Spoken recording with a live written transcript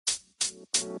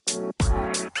What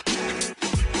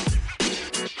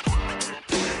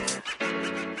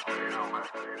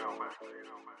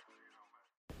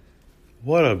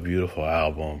a beautiful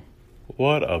album.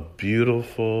 What a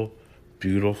beautiful,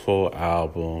 beautiful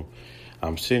album.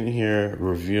 I'm sitting here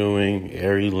reviewing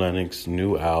Ari Lennox's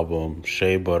new album,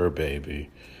 Shea Butter Baby.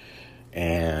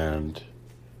 And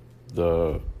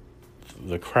the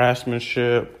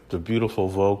craftsmanship, the beautiful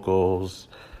vocals,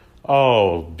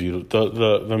 oh, beautiful.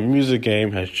 The music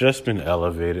game has just been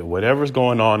elevated. Whatever's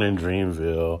going on in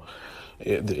Dreamville,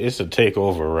 it's a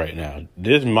takeover right now.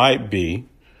 This might be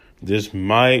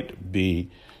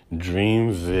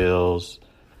Dreamville's.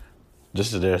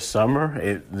 This is their summer.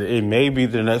 It may be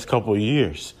the next couple of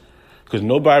years, because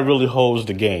nobody really holds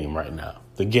the game right now.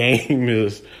 The game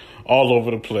is all over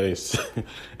the place,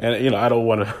 and I don't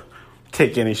want to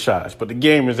take any shots, but the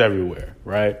game is everywhere,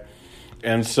 right?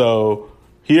 And so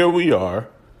here we are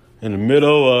in the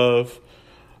middle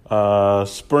of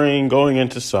spring, going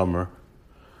into summer,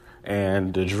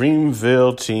 and the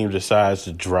Dreamville team decides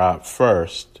to drop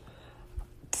first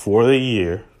for the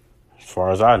year, as far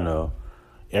as I know,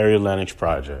 Ari Lennox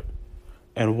project.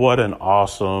 And what an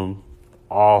awesome,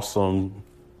 awesome,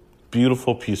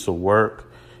 beautiful piece of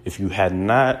work. If you had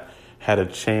not had a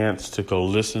chance to go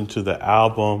listen to the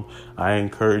album, I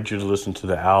encourage you to listen to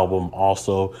the album.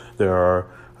 Also, there are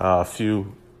a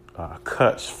few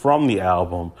cuts from the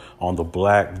album on the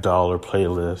Black Dollar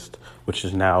playlist, which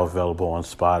is now available on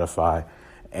Spotify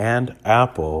and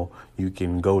Apple. You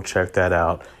can go check that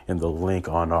out in the link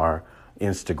on our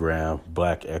Instagram,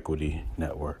 Black Equity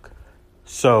Network.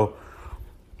 So,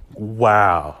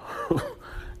 wow.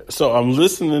 So I'm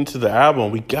listening to the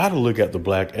album. We got to look at the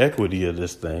Black Equity of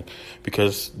this thing,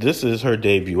 because this is her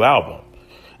debut album.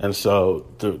 And so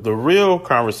the real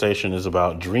conversation is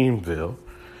about Dreamville,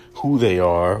 who they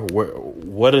are,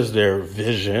 what is their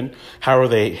vision, how are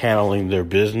they handling their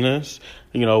business,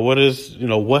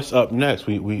 what's up next.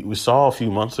 We saw a few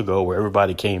months ago where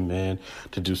everybody came in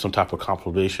to do some type of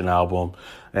compilation album,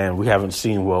 and we haven't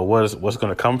seen, what's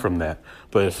going to come from that.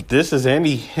 But if this is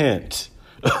any hint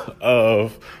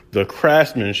of the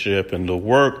craftsmanship and the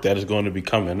work that is going to be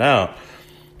coming out,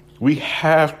 we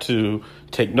have to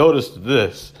take notice of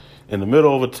this in the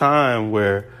middle of a time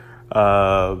where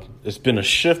it's been a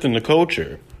shift in the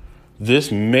culture.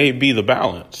 This may be the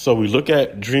balance. So we look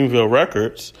at Dreamville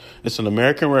Records. It's an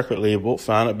American record label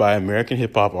founded by American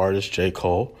hip hop artist J.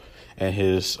 Cole and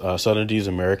his Southern D's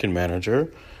American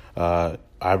manager,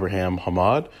 Ibrahim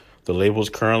Hamad. The label is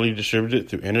currently distributed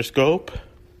through Interscope.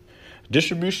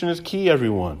 Distribution is key,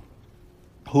 everyone.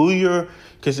 Jimmy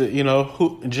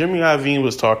Iovine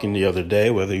was talking the other day,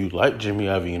 whether you like Jimmy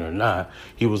Iovine or not,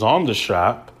 he was on The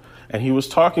Shop, and he was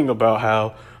talking about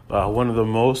how one of the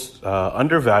most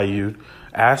undervalued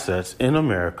assets in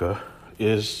America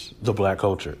is the black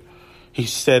culture. He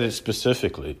said it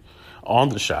specifically on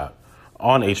The Shop,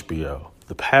 on HBO,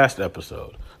 the past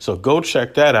episode. So go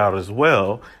check that out as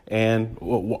well. And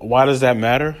why does that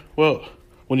matter? Well,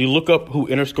 when you look up who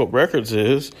Interscope Records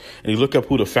is, and you look up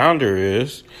who the founder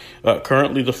is,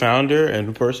 currently the founder and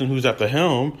the person who's at the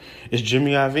helm is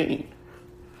Jimmy Iovine,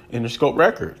 Interscope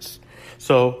Records.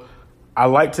 So I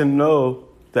like to know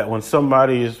that when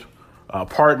somebody is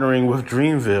partnering with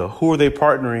Dreamville, who are they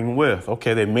partnering with?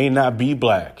 Okay, they may not be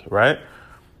black, right?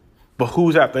 But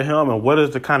who's at the helm, and what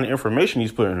is the kind of information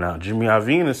he's putting out? Jimmy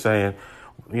Iovine is saying,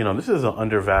 this is an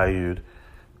undervalued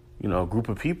group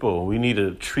of people. We need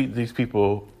to treat these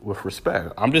people with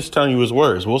respect. I'm just telling you his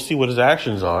words. We'll see what his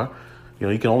actions are.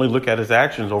 You can only look at his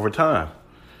actions over time.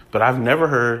 But I've never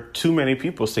heard too many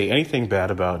people say anything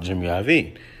bad about Jimmy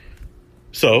Iovine.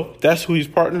 So that's who he's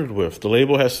partnered with. The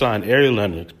label has signed Ari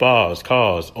Lennox, Boz,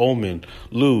 Cause, Omen,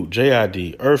 Lou,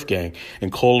 JID, Earth Gang,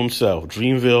 and Cole himself.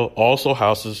 Dreamville also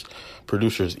houses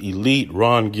producers Elite,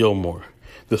 Ron Gilmore.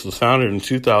 This was founded in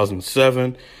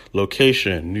 2007.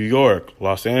 Location, New York,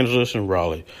 Los Angeles, and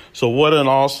Raleigh. So what an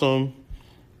awesome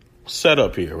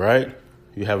setup here, right?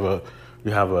 You have a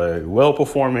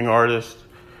well-performing artist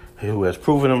who has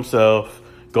proven himself,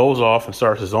 goes off and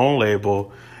starts his own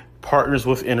label, partners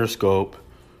with Interscope,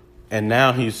 and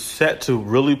now he's set to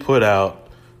really put out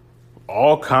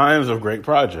all kinds of great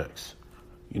projects.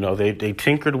 They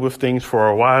tinkered with things for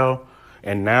a while,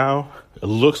 and now it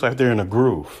looks like they're in a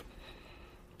groove.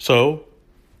 So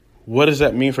what does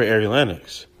that mean for Ari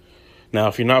Lennox? Now,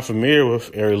 if you're not familiar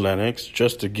with Ari Lennox,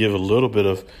 just to give a little bit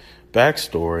of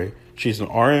backstory, she's an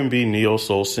R&B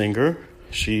neo-soul singer.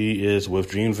 She is with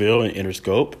Dreamville and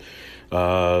Interscope.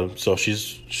 So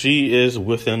she is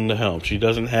within the helm. She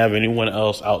doesn't have anyone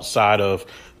else outside of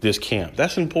this camp.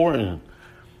 That's important.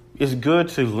 It's good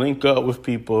to link up with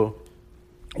people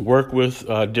work with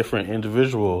different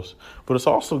individuals, but it's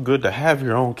also good to have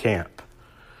your own camp.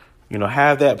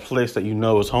 Have that place that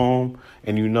is home,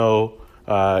 and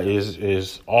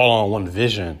is all on one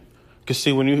vision. Because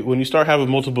see, when you start having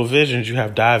multiple visions, you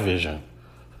have division,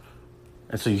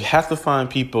 and so you have to find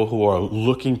people who are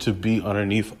looking to be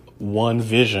underneath one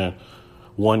vision,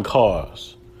 one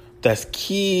cause. That's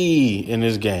key in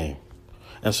this game,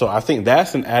 and so I think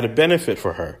that's an added benefit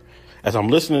for her. As I'm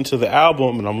listening to the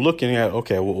album and I'm looking at,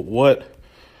 okay, well,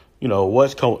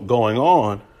 what's going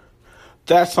on?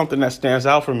 That's something that stands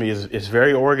out for me. Is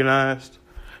very organized.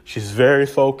 She's very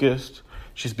focused.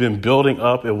 She's been building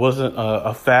up. It wasn't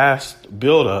a fast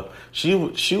build up. She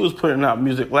was putting out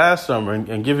music last summer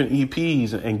and giving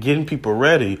EPs and getting people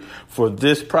ready for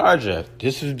this project.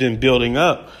 This has been building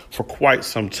up for quite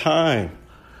some time.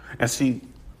 And see,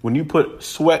 when you put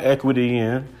sweat equity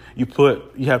in, you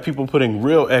have people putting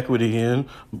real equity in,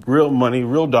 real money,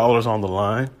 real dollars on the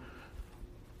line,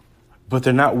 but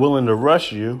they're not willing to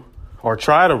rush you or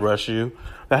try to rush you.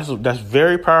 That's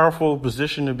very powerful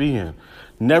position to be in.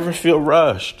 Never feel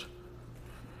rushed.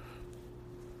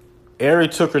 Ari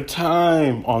took her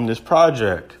time on this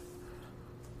project,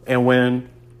 and when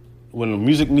the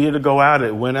music needed to go out,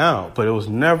 it went out. But it was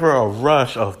never a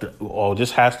rush of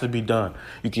this has to be done.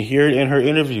 You can hear it in her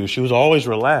interview. She was always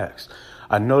relaxed.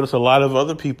 I noticed a lot of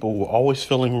other people were always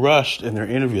feeling rushed in their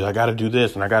interviews. I got to do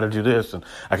this, and I got to do this, and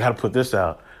I got to put this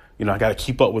out. I got to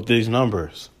keep up with these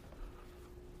numbers.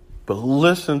 But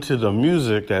listen to the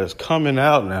music that is coming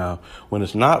out now when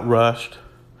it's not rushed.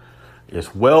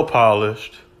 It's well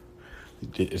polished.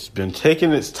 It's been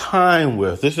taking its time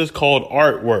with. This is called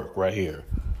artwork right here.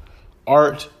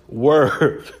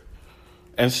 Artwork.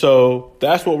 And so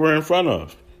that's what we're in front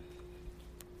of.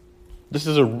 This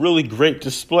is a really great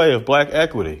display of Black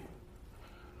equity.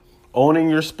 Owning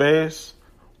your space,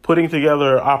 putting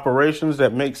together operations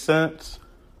that make sense,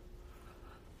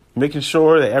 making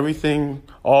sure that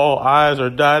all I's are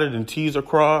dotted and T's are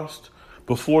crossed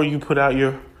before you put out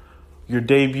your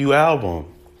debut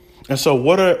album. And so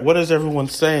what is everyone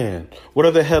saying? What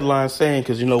are the headlines saying?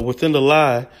 Because, within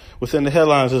the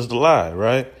headlines is the lie,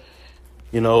 right?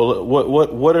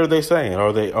 What are they saying?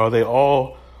 Are they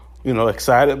all,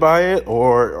 excited by it,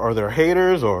 or are there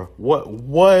haters, or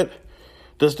what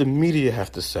does the media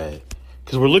have to say?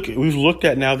 Because we've looked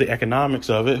at now the economics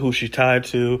of it, who she's tied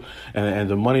to, and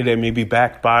the money that may be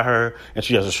backed by her, and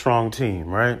she has a strong team,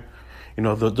 right?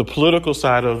 The political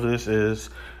side of this is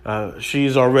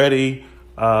she's already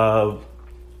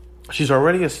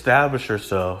established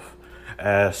herself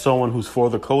as someone who's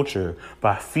for the culture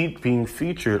by being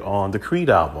featured on the Creed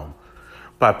album.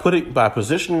 By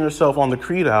positioning yourself on the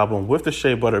Creed album with the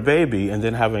Shea Butter Baby, and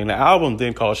then having the album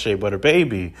then called Shea Butter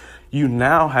Baby, you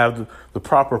now have the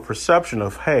proper perception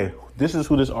of, hey, this is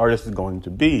who this artist is going to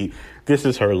be. This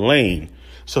is her lane.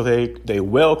 So they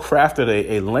well crafted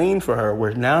a lane for her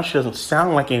where now she doesn't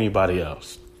sound like anybody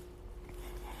else.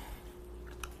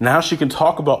 Now she can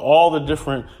talk about all the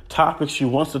different topics she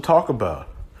wants to talk about.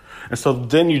 And so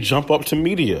then you jump up to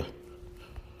media.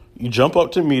 And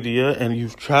you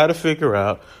try to figure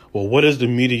out, well, what is the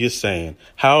media saying?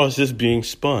 How is this being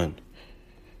spun?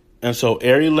 And so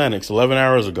Ari Lennox, 11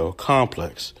 hours ago,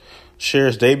 Complex,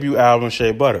 shares debut album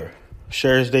Shea Butter.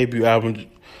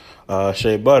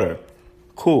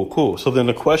 Cool. So then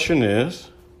the question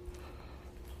is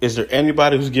there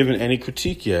anybody who's given any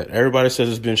critique yet? Everybody says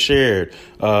it's been shared.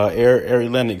 Ari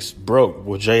Lennox broke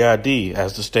with JID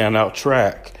as the standout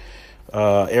track.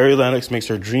 Ari Lennox makes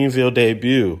her Dreamville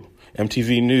debut.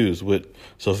 MTV News with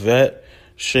Sylvette,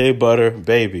 Shea Butter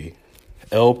Baby,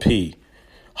 LP,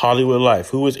 Hollywood Life.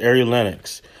 Who is Ari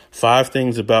Lennox? 5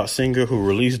 things about singer who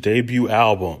released debut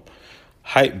album.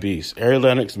 Hype Beast. Ari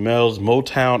Lennox melds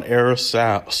Motown era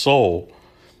soul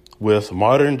with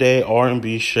modern day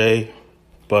R&B. Shea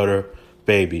Butter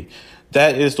Baby.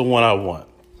 That is the one I want,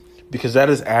 because that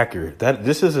is accurate.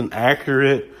 This is an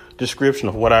accurate description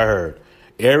of what I heard.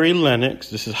 Ari Lennox,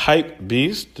 this is Hype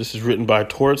Beast. This is written by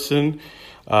Tortzen.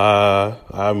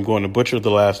 I'm going to butcher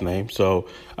the last name, so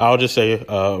I'll just say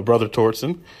Brother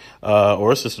Tortzen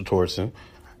or Sister Tortzen.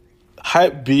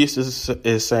 Hype Beast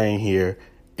is saying here,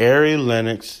 Ari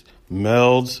Lennox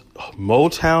melds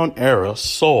Motown era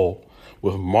soul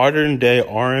with modern day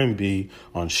R&B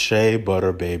on Shea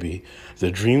Butter Baby.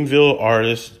 The Dreamville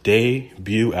artist's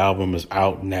debut album is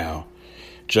out now.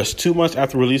 Just 2 months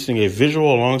after releasing a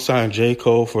visual alongside J.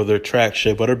 Cole for their track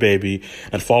Shea Butter Baby,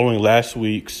 and following last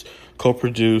week's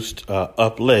co-produced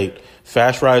Up Late,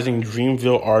 fast-rising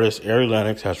Dreamville artist Ari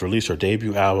Lennox has released her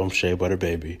debut album Shea Butter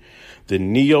Baby. The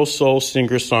neo-soul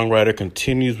singer-songwriter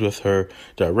continues with her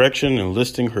direction and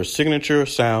listing her signature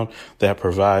sound that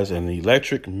provides an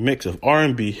electric mix of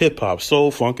R&B, hip-hop,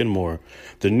 soul, funk, and more.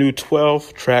 The new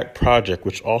 12-track project,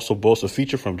 which also boasts a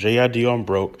feature from JID on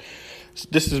Broke.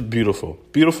 This is beautiful.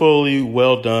 Beautifully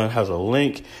well done. Has a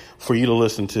link for you to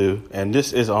listen to. And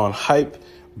this is on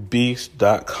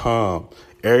hypebeast.com.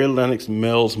 Ari Lennox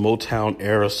melds Motown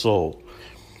era soul.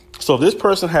 So this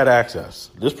person had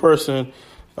access. This person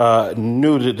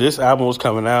knew that this album was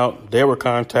coming out. They were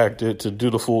contacted to do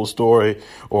the full story,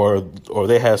 or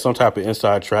they had some type of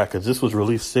inside track, because this was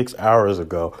released 6 hours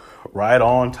ago, right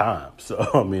on time. So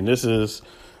I mean, this is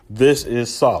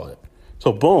solid.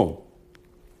 So boom.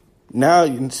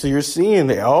 Now, so you're seeing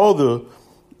that all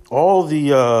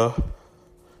the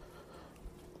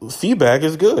feedback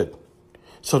is good.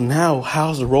 So now,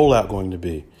 how's the rollout going to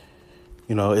be?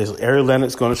 You know, is Ari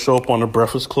Lennox going to show up on the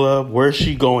Breakfast Club? Where's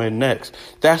she going next?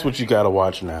 That's what you got to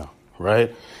watch now,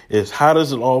 right? Is how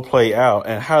does it all play out,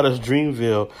 and how does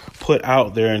Dreamville put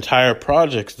out their entire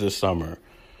projects this summer,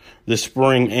 this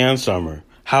spring and summer?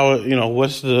 How, you know,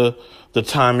 what's the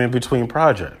time in between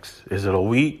projects? Is it a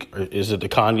week? Or is it the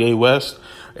Kanye West?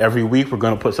 Every week we're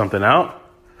going to put something out?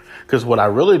 Because what I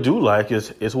really do like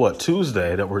is what,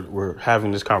 Tuesday that we're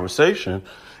having this conversation,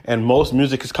 and most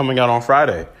music is coming out on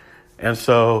Friday. And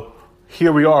so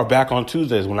here we are back on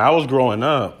Tuesdays. When I was growing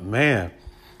up, man,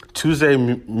 Tuesday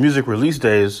music release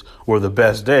days were the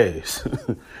best days.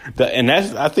 And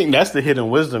I think that's the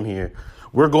hidden wisdom here.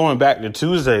 We're going back to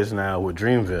Tuesdays now with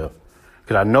Dreamville.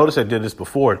 Because I noticed I did this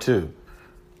before too.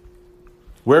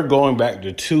 We're going back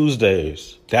to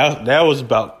Tuesdays. That was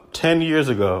about 10 years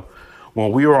ago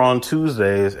when we were on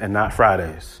Tuesdays and not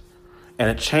Fridays. And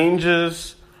it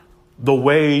changes the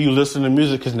way you listen to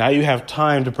music, because now you have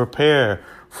time to prepare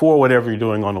for whatever you're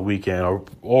doing on the weekend,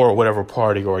 or whatever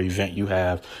party or event you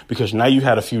have, because now you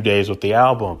had a few days with the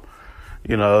album,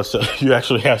 you know, so you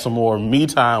actually have some more me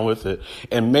time with it.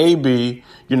 And maybe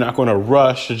you're not going to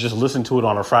rush to just listen to it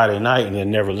on a Friday night and then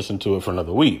never listen to it for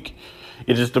another week.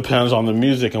 It just depends on the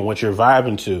music and what you're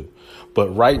vibing to.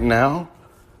 But right now,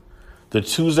 the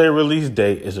Tuesday release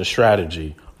date is a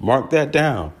strategy. Mark that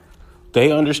down. They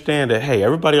understand that, hey,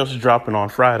 everybody else is dropping on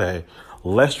Friday.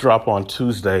 Let's drop on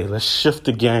Tuesday. Let's shift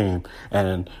the game.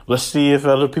 And let's see if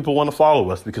other people want to follow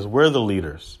us, because we're the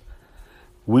leaders.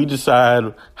 We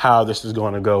decide how this is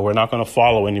going to go. We're not going to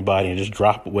follow anybody and just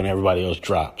drop it when everybody else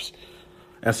drops.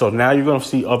 And so now you're going to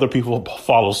see other people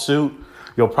follow suit.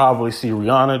 You'll probably see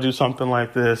Rihanna do something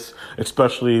like this,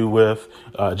 especially with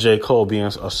J. Cole being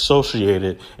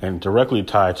associated and directly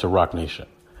tied to Roc Nation.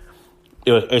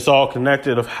 It's all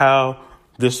connected of how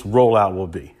this rollout will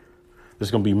be. There's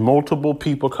going to be multiple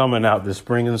people coming out this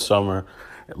spring and summer.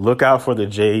 Look out for the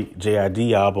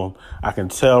JID album. I can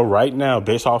tell right now,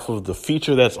 based off of the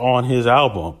feature that's on his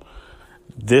album,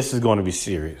 this is going to be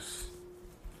serious.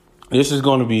 This is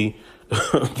going to be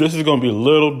this is going to be a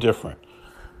little different.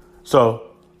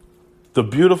 So the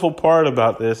beautiful part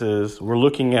about this is we're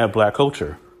looking at Black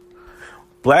culture.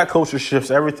 Black culture shifts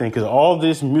everything, because all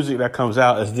this music that comes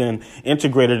out is then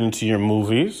integrated into your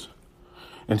movies,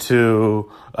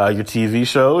 into your TV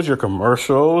shows, your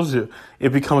commercials.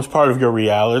 It becomes part of your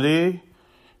reality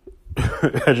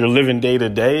as you're living day to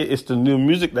day. It's the new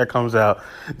music that comes out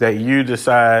that you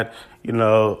decide, you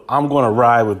know, I'm going to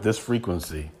ride with this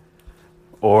frequency.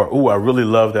 Or, ooh, I really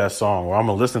love that song. Or I'm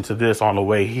going to listen to this on the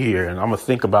way here, and I'm going to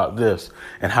think about this,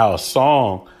 and how a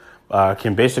song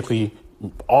can basically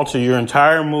alter your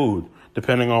entire mood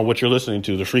depending on what you're listening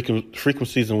to, the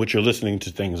frequencies in which you're listening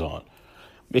to things on.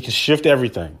 It can shift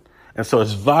everything. And so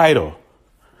it's vital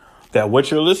that what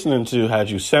you're listening to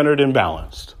has you centered and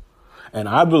balanced. And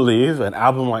I believe an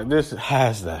album like this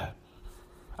has that.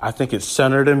 I think it's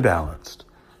centered and balanced.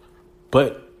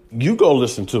 But you go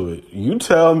listen to it. You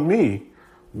tell me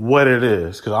what it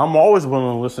is, because I'm always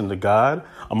willing to listen to God.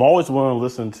 I'm always willing to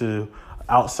listen to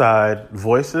outside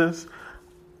voices.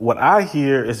 What I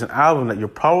hear is an album that you're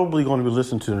probably going to be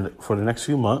listening to for the next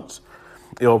few months.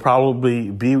 It'll probably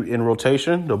be in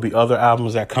rotation. There'll be other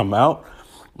albums that come out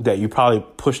that you probably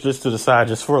push this to the side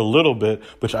just for a little bit,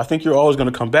 but I think you're always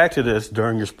going to come back to this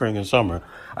during your spring and summer.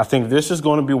 I think this is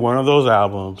going to be one of those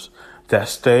albums that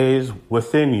stays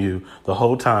within you the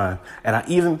whole time. And I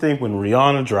even think when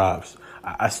Rihanna drops,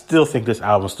 I still think this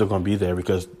album's still going to be there,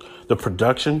 because the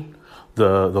production,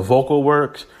 the vocal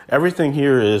work, everything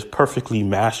here is perfectly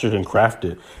mastered and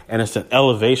crafted, and it's an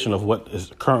elevation of what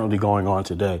is currently going on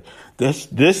today.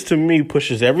 This to me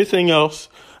pushes everything else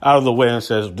out of the way and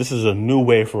says this is a new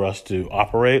way for us to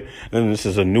operate, and this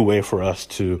is a new way for us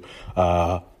to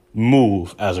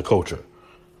move as a culture.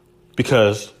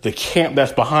 because the camp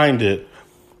that's behind it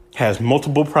has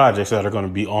multiple projects that are going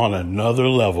to be on another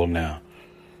level now.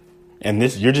 And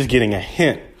this, you're just getting a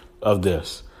hint of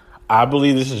this. I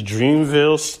believe this is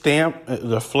Dreamville stamp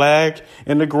the flag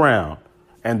in the ground.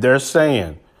 And they're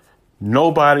saying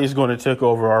nobody's going to take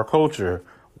over our culture.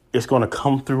 It's going to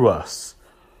come through us.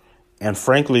 And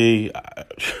frankly,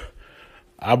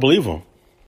 I believe them.